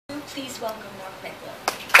Please welcome Mark Meckler.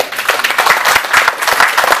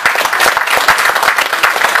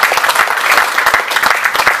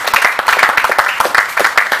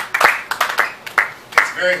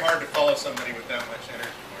 It's very hard to follow somebody with that much energy.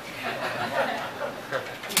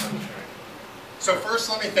 So first,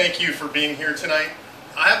 let me thank you for being here tonight.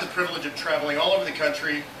 I have the privilege of traveling all over the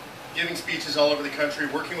country, giving speeches all over the country,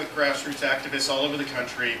 working with grassroots activists all over the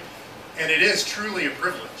country, and it is truly a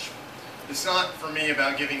privilege. It's not for me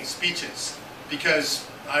about giving speeches, because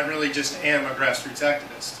I really just am a grassroots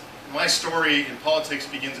activist. My story in politics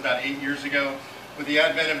begins about 8 years ago with the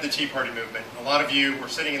advent of the Tea Party movement. A lot of you were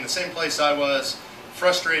sitting in the same place I was,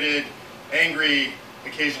 frustrated, angry,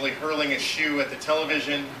 occasionally hurling a shoe at the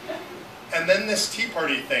television. And then this Tea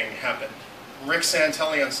Party thing happened. Rick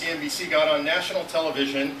Santelli on CNBC got on national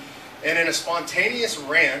television and in a spontaneous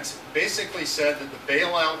rant basically said that the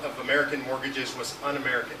bailout of American mortgages was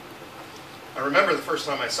un-American. I remember the first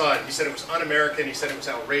time I saw it, he said it was un-American, he said it was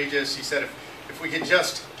outrageous, he said if we could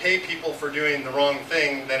just pay people for doing the wrong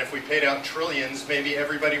thing, then if we paid out trillions, maybe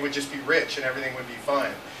everybody would just be rich and everything would be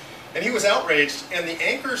fine. And he was outraged, and the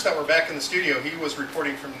anchors that were back in the studio, he was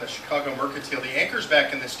reporting from the Chicago Mercantile, the anchors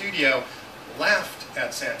back in the studio laughed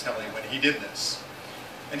at Santelli when he did this.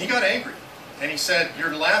 And he got angry, and he said,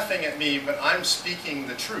 "You're laughing at me, but I'm speaking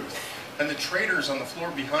the truth." And the traders on the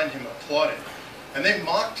floor behind him applauded. And they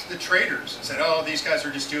mocked the traders and said, "Oh, these guys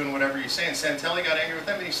are just doing whatever you say." And Santelli got angry with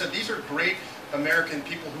them, and he said, "These are great American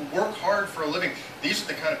people who work hard for a living. These are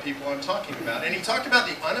the kind of people I'm talking about." And he talked about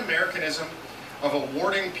the un-Americanism of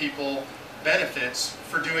awarding people benefits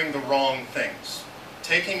for doing the wrong things.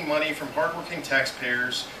 Taking money from hardworking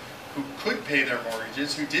taxpayers who could pay their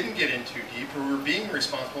mortgages, who didn't get in too deep, who were being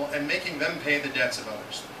responsible, and making them pay the debts of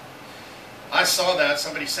others. I saw that,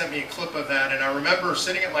 somebody sent me a clip of that, and I remember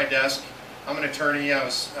sitting at my desk. I'm an attorney, I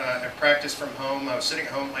practiced from home, I was sitting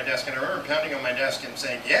at home at my desk, and I remember pounding on my desk and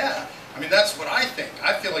saying, "Yeah, I mean, that's what I think.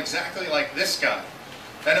 I feel exactly like this guy."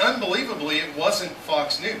 And unbelievably, it wasn't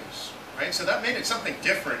Fox News. Right? So that made it something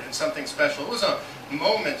different and something special. It was a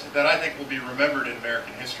moment that I think will be remembered in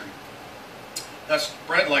American history. That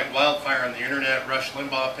spread like wildfire on the internet. Rush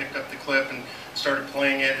Limbaugh picked up the clip and started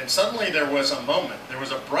playing it, and suddenly there was a moment. There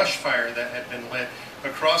was a brush fire that had been lit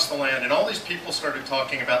across the land, and all these people started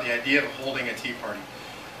talking about the idea of holding a Tea Party.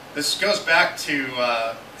 This goes back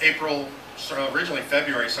to originally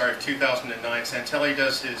February, of 2009. Santelli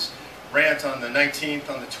does his rant on the 19th.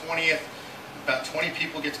 On the 20th, about 20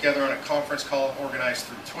 people get together on a conference call organized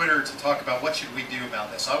through Twitter to talk about what should we do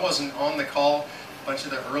about this. I wasn't on the call. A bunch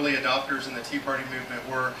of the early adopters in the Tea Party movement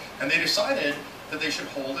were, and they decided that they should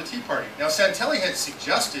hold a Tea Party. Now, Santelli had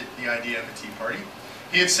suggested the idea of a Tea Party.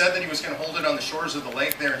 He had said that he was going to hold it on the shores of the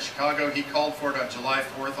lake there in Chicago. He called for it on July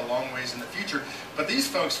 4th, a long ways in the future. But these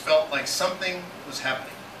folks felt like something was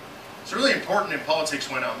happening. It's really important in politics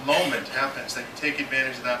when a moment happens that you take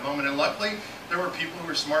advantage of that moment. And luckily, there were people who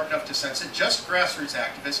were smart enough to sense it, just grassroots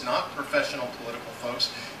activists, not professional political folks.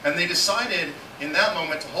 And they decided in that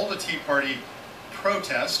moment to hold a Tea Party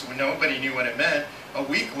protest, when nobody knew what it meant, a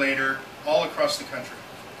week later, all across the country.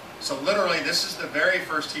 So literally, this is the very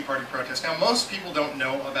first Tea Party protest. Now, most people don't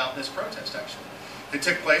know about this protest, actually. It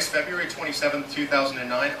took place February 27th,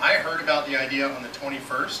 2009. I heard about the idea on the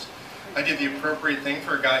 21st. I did the appropriate thing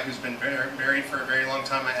for a guy who's been married for a very long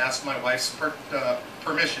time. I asked my wife's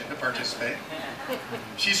permission to participate.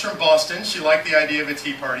 She's from Boston. She liked the idea of a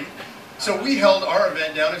Tea Party. So we held our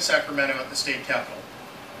event down in Sacramento at the state capitol.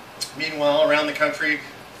 Meanwhile, around the country,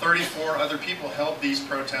 34 other people held these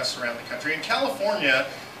protests around the country. In California,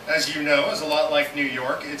 as you know, is a lot like New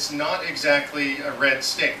York. It's not exactly a red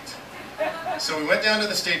state. So we went down to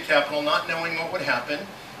the state capitol not knowing what would happen.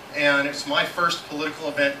 And it's my first political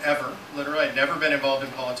event ever. Literally, I'd never been involved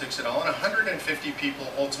in politics at all. And 150 people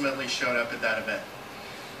ultimately showed up at that event.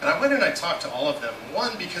 And I went and I talked to all of them.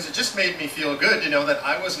 One, because it just made me feel good to know that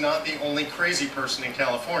I was not the only crazy person in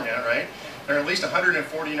California, right? There are at least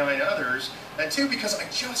 149 others. And two, because I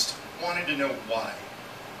just wanted to know why.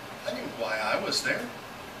 I knew why I was there.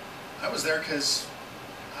 I was there because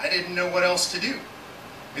I didn't know what else to do.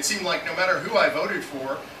 It seemed like no matter who I voted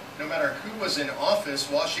for, no matter who was in office,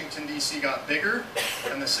 Washington, D.C. got bigger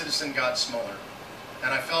and the citizen got smaller.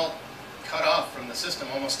 And I felt cut off from the system,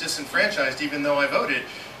 almost disenfranchised, even though I voted.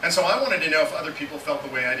 And so I wanted to know if other people felt the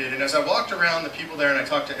way I did. And as I walked around the people there and I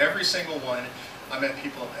talked to every single one, I met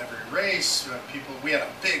people of every race. We had a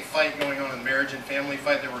big fight going on, a marriage and family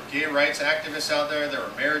fight. There were gay rights activists out there. There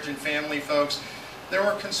were marriage and family folks. There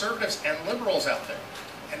were conservatives and liberals out there.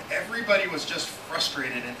 And everybody was just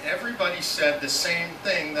frustrated, and everybody said the same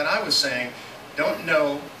thing that I was saying. Don't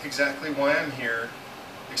know exactly why I'm here,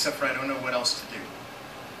 except for I don't know what else to do.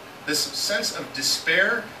 this sense of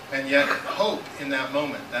despair and yet hope in that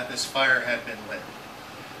moment that this fire had been lit.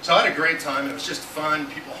 So I had a great time. It was just fun.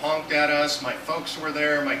 People honked at us. My folks were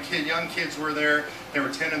there. My young kids were there. They were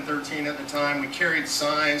 10 and 13 at the time. We carried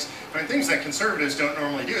signs. I mean, things that conservatives don't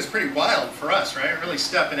normally do. It's pretty wild for us, right? Really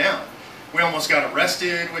stepping out. We almost got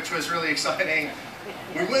arrested, which was really exciting.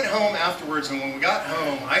 We went home afterwards, and when we got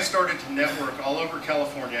home, I started to network all over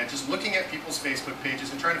California, just looking at people's Facebook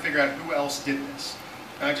pages and trying to figure out who else did this.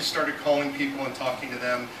 And I just started calling people and talking to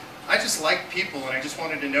them. I just liked people, and I just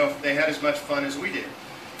wanted to know if they had as much fun as we did.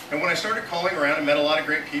 And when I started calling around, I met a lot of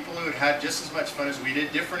great people who had had just as much fun as we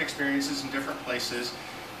did, different experiences in different places.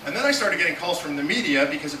 And then I started getting calls from the media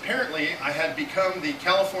because apparently I had become the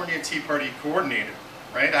California Tea Party coordinator,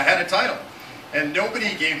 right? I had a title. And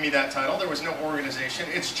nobody gave me that title. There was no organization.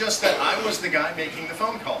 It's just that I was the guy making the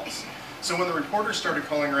phone calls. So when the reporters started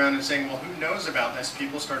calling around and saying, well, who knows about this?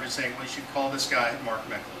 People started saying, well, you should call this guy, Mark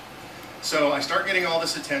Meckler. So I start getting all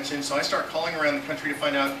this attention. So I start calling around the country to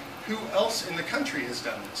find out who else in the country has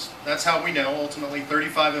done this. That's how we know, ultimately,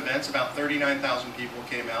 35 events, about 39,000 people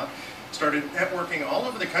came out, started networking all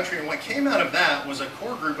over the country, and what came out of that was a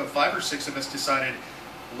core group of 5 or 6 of us decided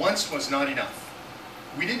once was not enough.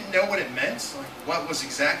 We didn't know what it meant, like what was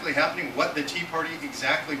exactly happening, what the Tea Party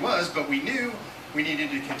exactly was, but we knew we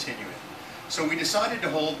needed to continue it. So we decided to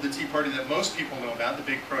hold the Tea Party that most people know about, the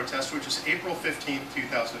big protest, which was April 15th,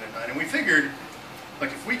 2009, and we figured,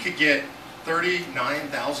 like, if we could get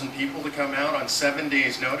 39,000 people to come out on 7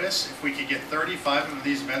 days' notice, if we could get 35 of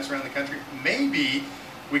these events around the country, maybe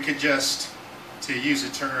we could just, to use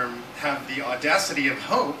a term, have the audacity of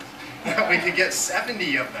hope that we could get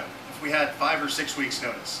 70 of them if we had 5 or 6 weeks'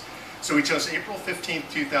 notice. So we chose April 15th,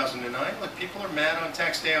 2009. Look, people are mad on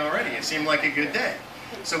tax day already. It seemed like a good day.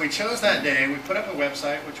 So we chose that day. We put up a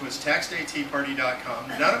website, which was taxdayteaparty.com.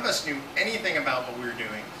 None of us knew anything about what we were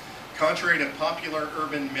doing. Contrary to popular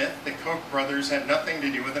urban myth, the Koch brothers had nothing to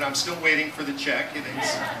do with it. I'm still waiting for the check.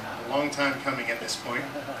 It's a long time coming at this point.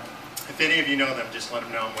 If any of you know them, just let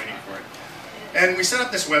them know I'm waiting for it. And we set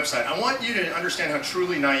up this website. I want you to understand how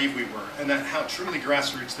truly naive we were and that how truly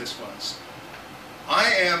grassroots this was.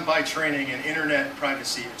 I am, by training, an internet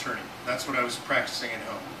privacy attorney. That's what I was practicing at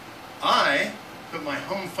home. I put my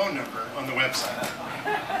home phone number on the website.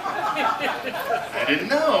 I didn't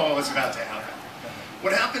know what was about to happen.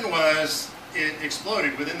 What happened was, it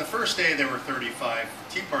exploded. Within the first day, there were 35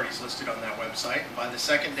 Tea Parties listed on that website. And by the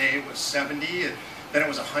second day, it was 70, and then it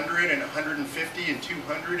was 100, and 150, and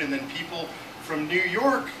 200, and then people from New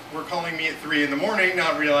York were calling me at 3 in the morning,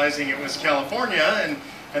 not realizing it was California,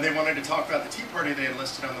 and they wanted to talk about the Tea Party they had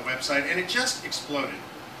listed on the website, and it just exploded.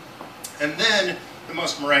 And then the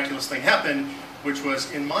most miraculous thing happened, which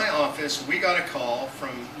was in my office, we got a call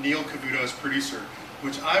from Neil Cavuto's producer,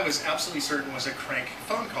 which I was absolutely certain was a crank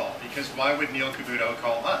phone call, because why would Neil Cavuto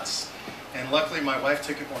call us? And luckily my wife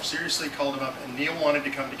took it more seriously, called him up, and Neil wanted to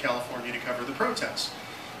come to California to cover the protest.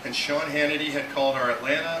 And Sean Hannity had called our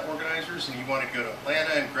Atlanta organizers, and he wanted to go to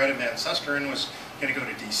Atlanta, and Greta Van Susteren was going to go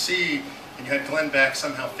to DC, and you had Glenn Beck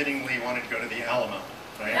somehow fittingly wanted to go to the Alamo.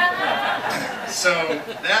 Right? So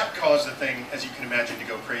that caused the thing, as you can imagine, to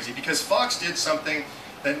go crazy, because Fox did something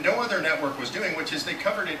that no other network was doing, which is they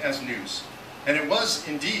covered it as news. And it was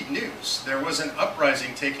indeed news. There was an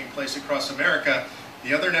uprising taking place across America.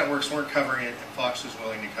 The other networks weren't covering it, and Fox was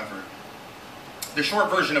willing to cover it. The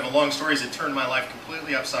short version of a long story is it turned my life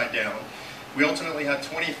completely upside down. We ultimately had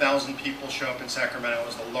 20,000 people show up in Sacramento. It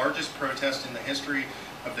was the largest protest in the history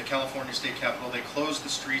of the California State Capitol. They closed the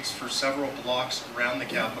streets for several blocks around the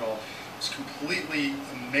Capitol. It was a completely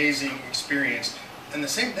amazing experience. And the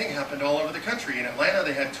same thing happened all over the country. In Atlanta,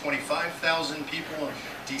 they had 25,000 people. In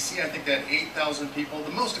DC, I think they had 8,000 people.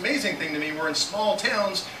 The most amazing thing to me were in small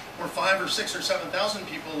towns where 5 or 6 or 7,000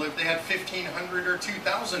 people lived, they had 1,500 or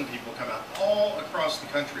 2,000 people come out all across the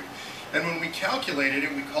country. And when we calculated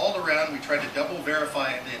it, we called around, we tried to double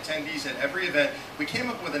verify the attendees at every event. We came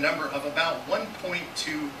up with a number of about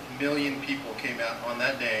 1.2 million people came out on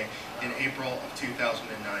that day in April of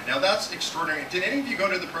 2009. Now that's extraordinary. Did any of you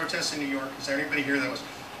go to the protests in New York? Is there anybody here that was?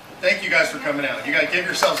 Thank you guys for coming out. You guys give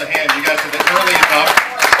yourselves a hand. You guys are the early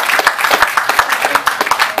adopters.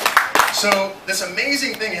 So this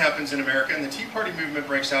amazing thing happens in America, and the Tea Party movement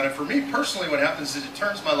breaks out. And for me personally, what happens is it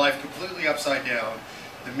turns my life completely upside down.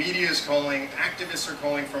 The media is calling, activists are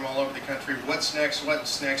calling from all over the country. What's next?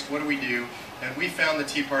 What's next? What do we do? And we found the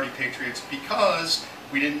Tea Party Patriots because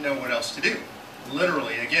we didn't know what else to do.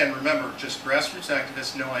 Literally, again, remember, just grassroots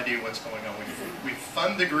activists, no idea what's going on. We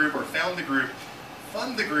fund the group, or found the group,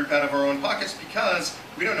 fund the group out of our own pockets because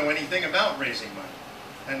we don't know anything about raising money.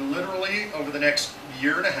 And literally, over the next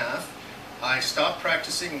year and a half, I stopped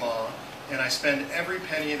practicing law, and I spend every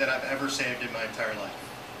penny that I've ever saved in my entire life.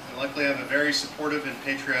 And luckily, I have a very supportive and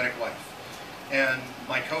patriotic wife. And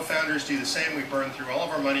my co-founders do the same. We burn through all of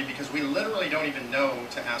our money because we literally don't even know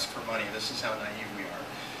to ask for money. This is how naive we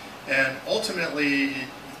are. And ultimately,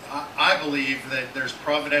 I believe that there's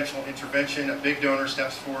providential intervention. A big donor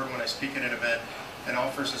steps forward when I speak at an event and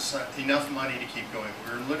offers us enough money to keep going.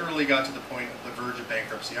 We literally got to the point of the verge of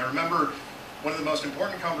bankruptcy. I remember one of the most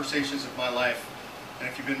important conversations of my life, and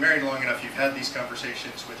if you've been married long enough, you've had these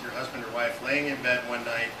conversations with your husband or wife, laying in bed one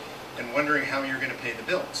night and wondering how you're going to pay the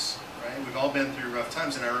bills. Right? We've all been through rough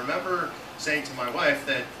times, and I remember saying to my wife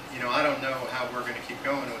that, I don't know how we're going to keep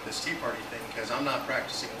going with this Tea Party thing because I'm not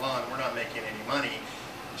practicing law and we're not making any money.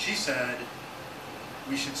 And she said,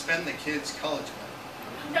 we should spend the kids' college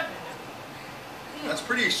money. That's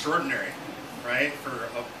pretty extraordinary, right? For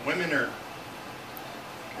women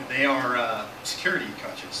they are security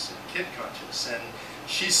conscious, kid conscious, and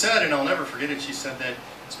she said, and I'll never forget it, she said that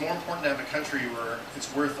it's more important to have a country where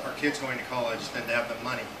it's worth our kids going to college than to have the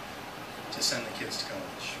money to send the kids to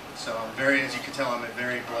college. So I'm very, as you can tell, I'm a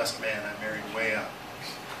very blessed man. I'm married way up.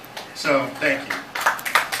 So thank you.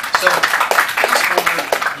 So fast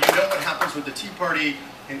forward, you know what happens with the Tea Party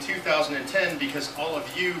in 2010 because all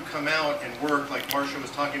of you come out and work, like Marsha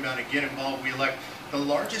was talking about, and get involved. We elect the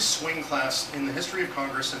largest swing class in the history of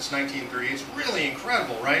Congress since 1930. It's really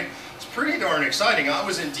incredible, right? It's pretty darn exciting. I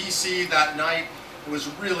was in DC that night. It was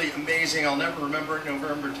really amazing. I'll never remember it.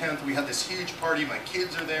 November 10th, we had this huge party. My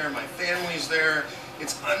kids are there. My family's there.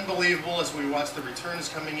 It's unbelievable as we watch the returns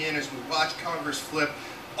coming in, as we watch Congress flip.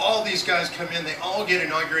 All these guys come in. They all get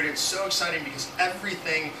inaugurated. It's so exciting because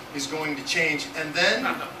everything is going to change. And then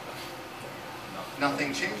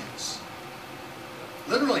nothing changes.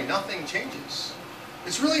 Literally nothing changes.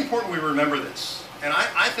 It's really important we remember this. And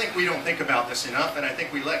I think we don't think about this enough, and I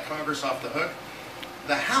think we let Congress off the hook.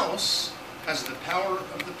 The House has the power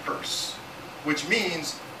of the purse, which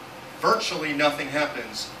means virtually nothing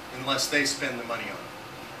happens unless they spend the money on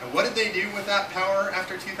it. And what did they do with that power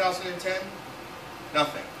after 2010?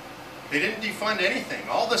 Nothing. They didn't defund anything.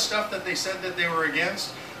 All the stuff that they said that they were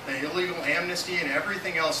against, the illegal amnesty and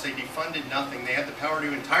everything else, they defunded nothing. They had the power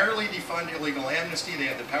to entirely defund illegal amnesty. They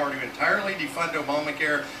had the power to entirely defund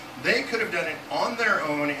Obamacare. They could have done it on their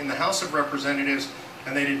own in the House of Representatives,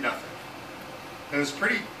 and they did nothing. It was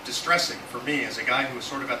pretty distressing for me as a guy who was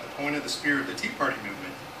sort of at the point of the spear of the Tea Party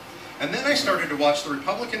movement. And then I started to watch the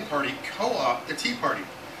Republican Party co-opt the Tea Party.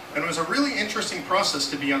 And it was a really interesting process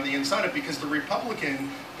to be on the inside of because the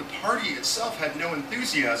party itself had no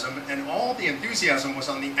enthusiasm, and all the enthusiasm was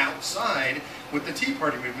on the outside with the Tea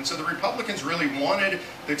Party movement. So the Republicans really wanted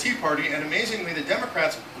the Tea Party, and amazingly the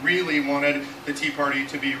Democrats really wanted the Tea Party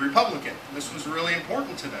to be Republican. This was really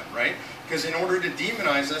important to them, right? Because in order to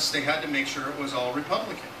demonize us, they had to make sure it was all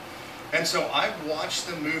Republican. And so I watched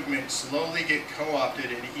the movement slowly get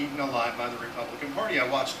co-opted and eaten alive by the Republican Party. I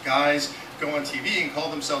watched guys go on TV and call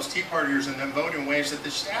themselves Tea Partiers and then vote in ways that are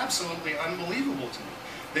just absolutely unbelievable to me.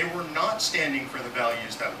 They were not standing for the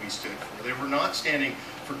values that we stood for. They were not standing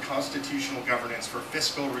for constitutional governance, for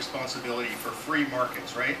fiscal responsibility, for free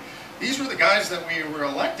markets, right? These were the guys that we were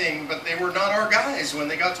electing, but they were not our guys when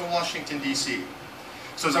they got to Washington, D.C.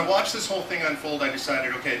 So as I watched this whole thing unfold, I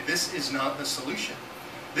decided, okay, this is not the solution.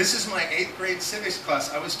 This is my 8th grade civics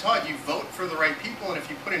class. I was taught you vote for the right people, and if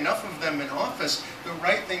you put enough of them in office, the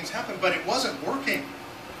right things happen, but it wasn't working.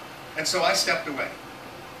 And so I stepped away.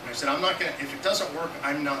 And I said, if it doesn't work,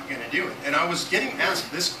 I'm not going to do it. And I was getting asked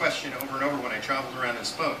this question over and over when I traveled around and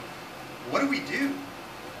spoke. What do we do?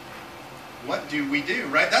 What do we do,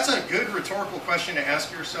 right? That's a good rhetorical question to ask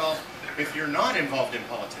yourself if you're not involved in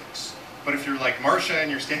politics. But if you're like Marsha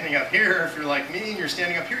and you're standing up here, if you're like me and you're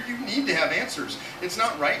standing up here, you need to have answers. It's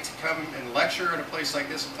not right to come and lecture at a place like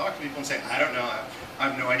this and talk to people and say, I don't know, I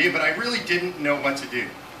have no idea, but I really didn't know what to do.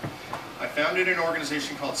 I founded an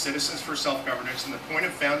organization called Citizens for Self-Governance, and the point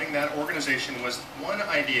of founding that organization was one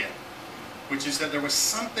idea, which is that there was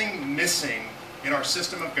something missing in our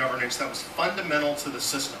system of governance that was fundamental to the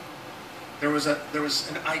system. There was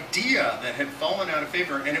an idea that had fallen out of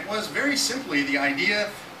favor, and it was very simply the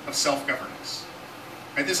idea of self-governance.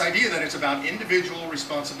 Right? This idea that it's about individual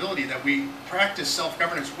responsibility, that we practice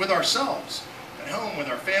self-governance with ourselves, at home, with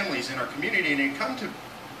our families, in our community, and it come to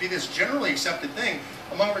be this generally accepted thing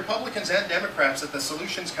among Republicans and Democrats that the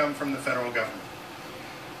solutions come from the federal government.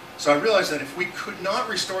 So I realized that if we could not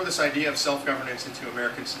restore this idea of self-governance into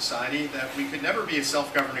American society, that we could never be a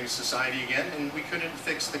self-governing society again, and we couldn't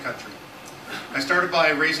fix the country. I started by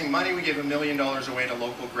raising money. We gave $1 million away to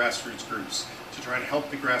local grassroots groups to try and help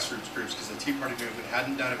the grassroots groups because the Tea Party movement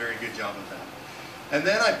hadn't done a very good job of that. And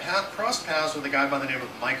then I crossed paths with a guy by the name of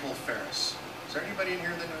Michael Ferris. Is there anybody in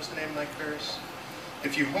here that knows the name Mike Ferris?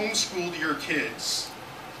 If you homeschooled your kids,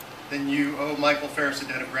 then you owe Michael Ferris a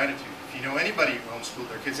debt of gratitude. If you know anybody who homeschooled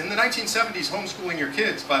their kids. In the 1970s, homeschooling your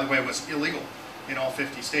kids, by the way, was illegal in all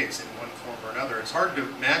 50 states in one form or another. It's hard to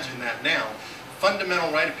imagine that now.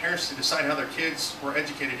 Fundamental right of parents to decide how their kids were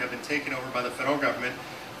educated have been taken over by the federal government.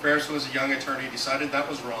 Ferris was a young attorney, decided that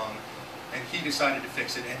was wrong, and he decided to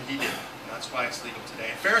fix it, and he did. And that's why it's legal today.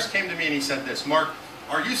 And Ferris came to me and he said this, Mark,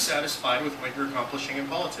 are you satisfied with what you're accomplishing in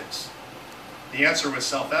politics? The answer was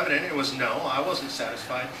self-evident. It was no, I wasn't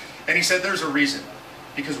satisfied. And he said there's a reason.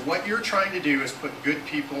 Because what you're trying to do is put good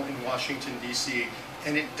people in Washington, D.C.,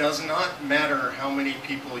 and it does not matter how many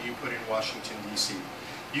people you put in Washington, D.C.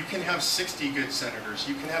 You can have 60 good senators.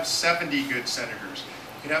 You can have 70 good senators.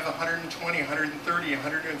 You can have 120, 130,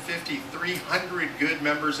 150, 300 good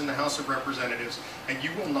members in the House of Representatives, and you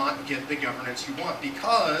will not get the governance you want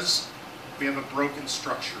because we have a broken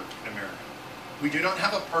structure in America. We do not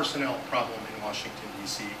have a personnel problem in Washington,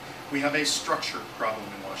 D.C. We have a structure problem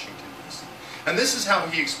in Washington, D.C. And this is how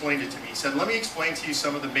he explained it to me. He said, let me explain to you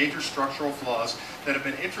some of the major structural flaws that have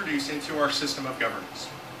been introduced into our system of governance.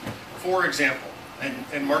 For example,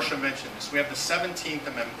 and Marcia mentioned this, we have the 17th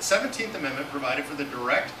Amendment. The 17th Amendment provided for the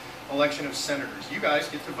direct election of senators. You guys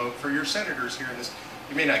get to vote for your senators here in this.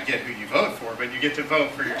 You may not get who you vote for, but you get to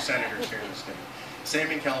vote for your senators here in the state.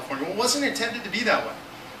 Same in California. Well, it wasn't intended to be that way.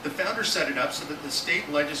 The founders set it up so that the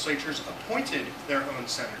state legislatures appointed their own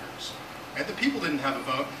senators. Right? The people didn't have a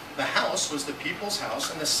vote. The House was the people's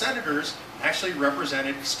house, and the senators actually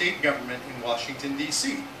represented state government in Washington,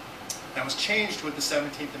 D.C. That was changed with the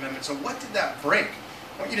 17th Amendment. So what did that break?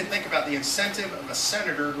 I want you to think about the incentive of a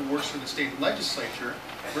senator who works for the state legislature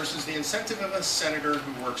versus the incentive of a senator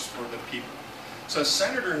who works for the people. So a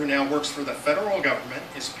senator who now works for the federal government,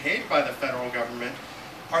 is paid by the federal government.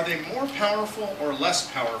 Are they more powerful or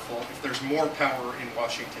less powerful if there's more power in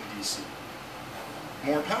Washington, D.C.?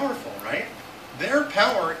 More powerful, right? Their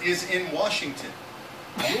power is in Washington.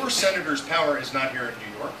 Your senator's power is not here in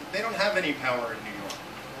New York. They don't have any power in New York.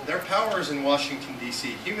 Their power is in Washington,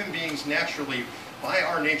 D.C. Human beings naturally, by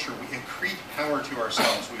our nature, we accrete power to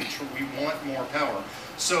ourselves. We want more power.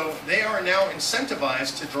 So they are now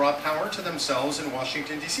incentivized to draw power to themselves in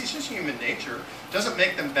Washington, D.C. It's just human nature. It doesn't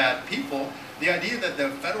make them bad people. The idea that the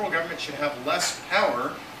federal government should have less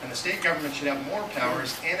power and the state government should have more power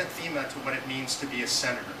is anathema to what it means to be a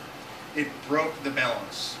senator. It broke the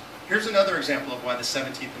balance. Here's another example of why the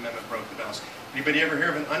 17th Amendment broke the balance. Anybody ever hear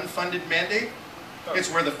of an unfunded mandate?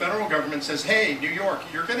 It's where the federal government says, hey, New York,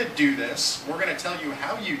 you're going to do this. We're going to tell you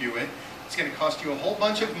how you do it. It's going to cost you a whole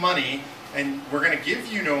bunch of money, and we're going to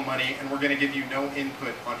give you no money, and we're going to give you no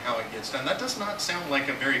input on how it gets done. That does not sound like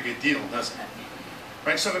a very good deal, does it?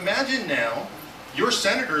 Right? So imagine now, your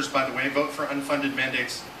senators, by the way, vote for unfunded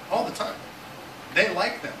mandates all the time. They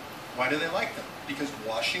like them. Why do they like them? Because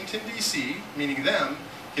Washington, D.C., meaning them,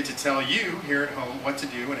 get to tell you here at home what to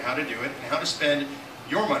do and how to do it and how to spend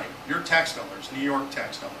your money, your tax dollars, New York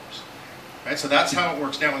tax dollars. Right? So that's how it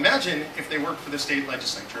works. Now imagine if they worked for the state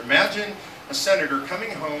legislature. Imagine a senator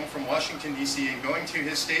coming home from Washington, D.C. and going to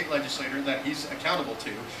his state legislator that he's accountable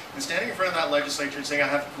to and standing in front of that legislature and saying, I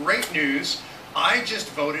have great news. I just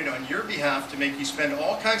voted on your behalf to make you spend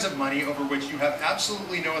all kinds of money over which you have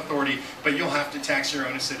absolutely no authority, but you'll have to tax your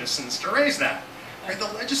own citizens to raise that. Right?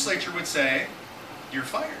 The legislature would say, you're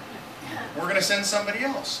fired. We're going to send somebody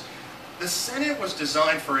else. The Senate was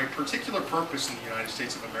designed for a particular purpose in the United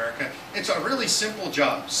States of America. It's a really simple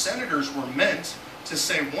job. Senators were meant to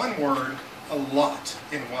say one word a lot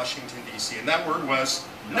in Washington, D.C., and that word was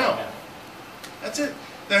no. That's it.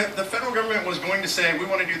 The federal government was going to say, we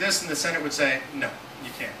want to do this, and the Senate would say, no,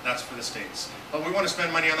 you can't. That's for the states. But we want to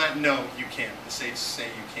spend money on that? No, you can't. The states say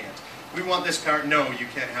you can't. We want this power? No, you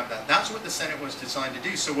can't have that. That's what the Senate was designed to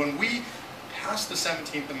do. So when we passed the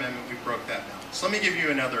 17th Amendment, we broke that balance. Let me give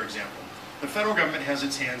you another example. The federal government has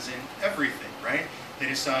its hands in everything, right? They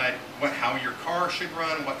decide how your car should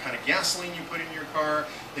run, what kind of gasoline you put in your car.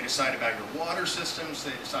 They decide about your water systems. They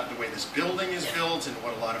decide the way this building is built and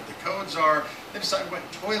what a lot of the codes are. They decide what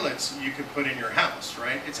toilets you could put in your house,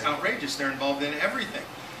 right? It's outrageous. They're involved in everything.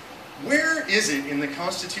 Where is it in the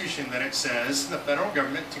Constitution that it says the federal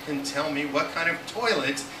government can tell me what kind of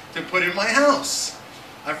toilet to put in my house?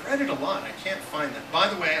 I've read it a lot. I can't find that. By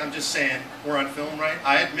the way, I'm just saying, we're on film, right?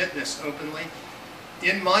 I admit this openly.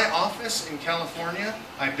 In my office in California,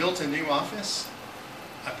 I built a new office.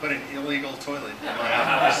 I put an illegal toilet in my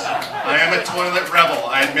office. I am a toilet rebel.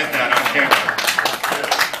 I admit that on camera.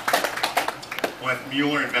 When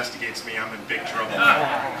Mueller investigates me, I'm in big trouble.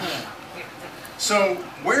 So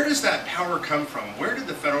where does that power come from? Where did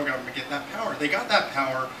the federal government get that power? They got that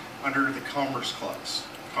power under the Commerce Clause.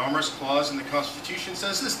 Commerce Clause in the Constitution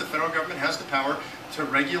says this: the federal government has the power to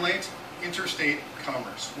regulate interstate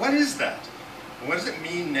commerce. What is that? What does it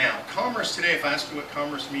mean now? Commerce today, if I ask you what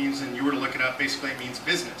commerce means and you were to look it up, basically it means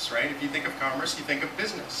business, right? If you think of commerce, you think of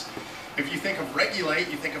business. If you think of regulate,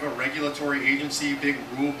 you think of a regulatory agency, big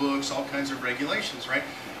rule books, all kinds of regulations, right?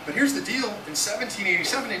 But here's the deal: in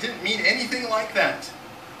 1787, it didn't mean anything like that.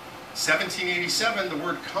 1787, the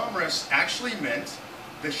word commerce actually meant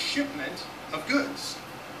the shipment of goods.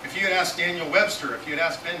 If you had asked Daniel Webster, if you had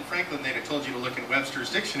asked Ben Franklin, they'd have told you to look in Webster's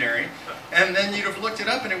dictionary, and then you'd have looked it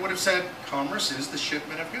up and it would have said, commerce is the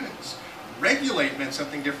shipment of goods. Regulate meant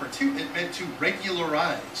something different too. It meant to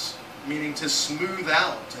regularize, meaning to smooth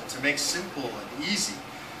out and to make simple and easy.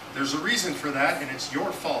 There's a reason for that, and it's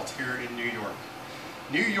your fault here in New York.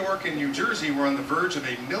 New York and New Jersey were on the verge of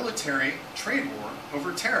a military trade war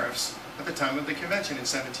over tariffs at the time of the convention in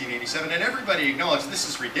 1787, and everybody acknowledged this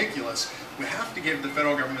is ridiculous. We have to give the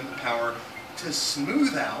federal government the power to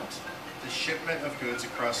smooth out the shipment of goods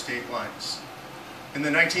across state lines. In the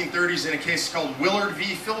 1930s, in a case called Willard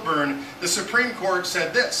v. Filburn, the Supreme Court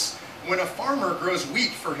said this: when a farmer grows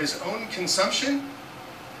wheat for his own consumption,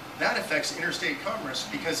 that affects interstate commerce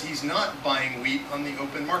because he's not buying wheat on the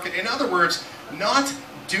open market. In other words, not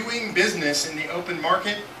doing business in the open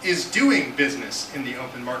market is doing business in the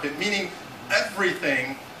open market, meaning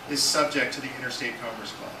everything is subject to the Interstate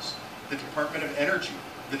Commerce Clause. The Department of Energy,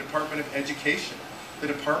 the Department of Education, the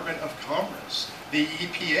Department of Commerce, the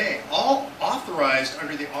EPA, all authorized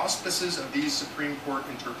under the auspices of these Supreme Court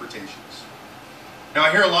interpretations. Now,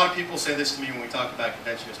 I hear a lot of people say this to me when we talk about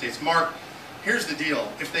Convention of States. Mark, here's the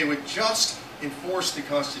deal. If they would just enforce the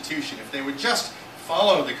Constitution, if they would just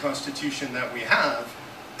follow the Constitution that we have,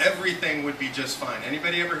 everything would be just fine.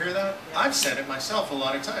 Anybody ever hear that? I've said it myself a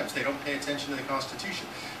lot of times. They don't pay attention to the Constitution.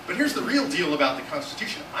 But here's the real deal about the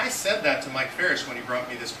Constitution. I said that to Mike Ferris when he brought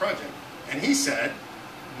me this project. And he said,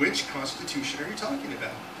 which Constitution are you talking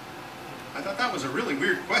about? I thought that was a really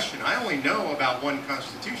weird question. I only know about one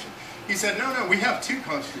Constitution. He said, no, we have two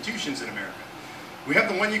Constitutions in America. We have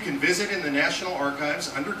the one you can visit in the National Archives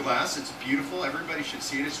under glass. It's beautiful. Everybody should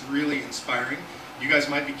see it. It's really inspiring. You guys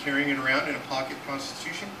might be carrying it around in a pocket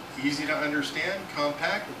Constitution. Easy to understand,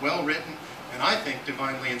 compact, well written, and I think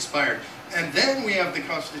divinely inspired. And then we have the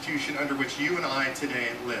Constitution under which you and I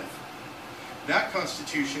today live. That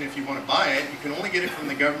Constitution, if you want to buy it, you can only get it from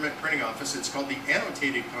the government printing office. It's called the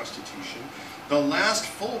Annotated Constitution. The last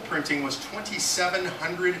full printing was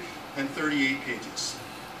 2,738 pages.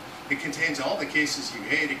 It contains all the cases you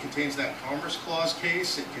hate. It contains that Commerce Clause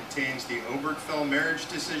case. It contains the Obergefell marriage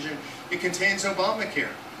decision. It contains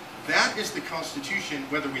Obamacare. That is the Constitution,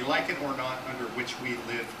 whether we like it or not, under which we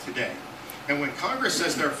live today. And when Congress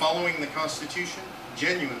says they're following the Constitution,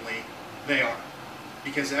 genuinely, they are.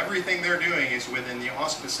 Because everything they're doing is within the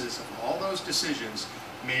auspices of all those decisions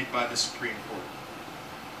made by the Supreme Court.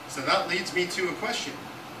 So that leads me to a question.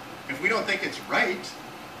 If we don't think it's right,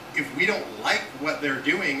 if we don't like what they're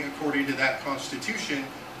doing according to that Constitution,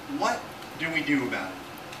 what do we do about it?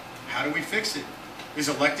 How do we fix it? Is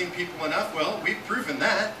electing people enough? Well, we've proven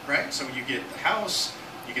that, right? So you get the House,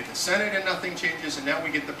 you get the Senate, and nothing changes, and now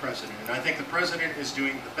we get the President. And I think the President is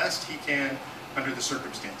doing the best he can under the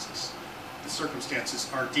circumstances. The circumstances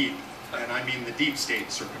are deep, and I mean the deep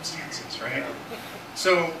state circumstances, right?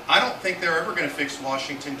 So I don't think they're ever going to fix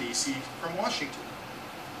Washington, D.C. from Washington.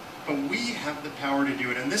 But we have the power to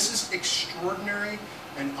do it, and this is extraordinary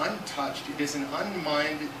and untouched. It is an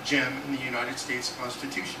unmined gem in the United States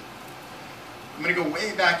Constitution. I'm going to go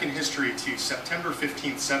way back in history to September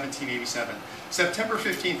 15th, 1787. September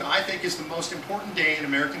 15th, I think, is the most important day in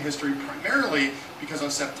American history, primarily because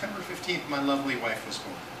on September 15th, my lovely wife was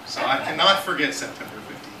born. So I cannot forget September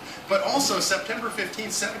 15th. But also, September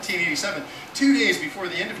 15th, 1787, 2 days before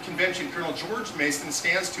the end of the convention, Colonel George Mason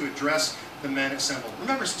stands to address the men assembled.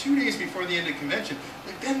 Remember, it's 2 days before the end of the convention.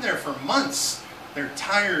 They've been there for months. They're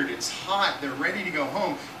tired, it's hot, they're ready to go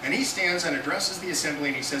home. And he stands and addresses the assembly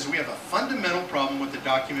and he says, we have a fundamental problem with the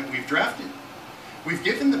document we've drafted. We've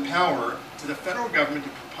given the power to the federal government to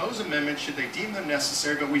propose amendments should they deem them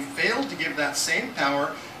necessary, but we failed to give that same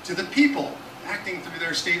power to the people acting through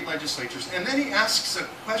their state legislatures. And then he asks a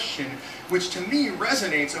question which to me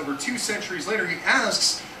resonates over 2 centuries later. He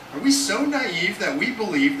asks, are we so naive that we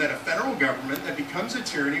believe that a federal government that becomes a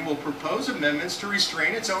tyranny will propose amendments to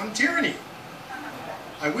restrain its own tyranny?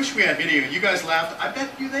 I wish we had video. You guys laughed. I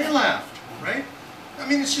bet you they laughed, right? I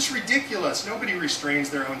mean, it's just ridiculous. Nobody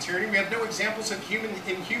restrains their own tyranny. We have no examples in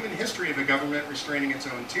human history of a government restraining its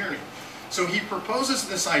own tyranny. So he proposes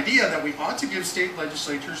this idea that we ought to give state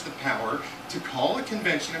legislatures the power to call a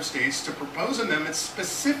convention of states to propose amendments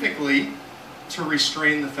specifically to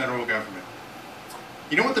restrain the federal government.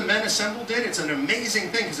 You know what the men assembled did? It's an amazing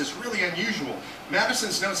thing because it's really unusual.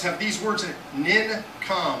 Madison's notes have these words in it, nin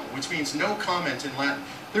com, which means no comment in Latin.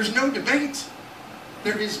 There's no debate.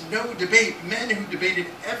 There is no debate. Men who debated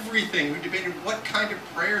everything, who debated what kind of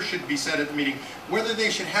prayer should be said at the meeting, whether they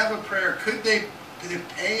should have a prayer, could they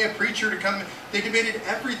pay a preacher to come? They debated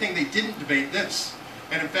everything. They didn't debate this.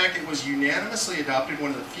 And in fact, it was unanimously adopted,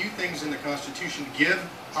 one of the few things in the Constitution to give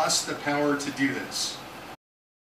us the power to do this.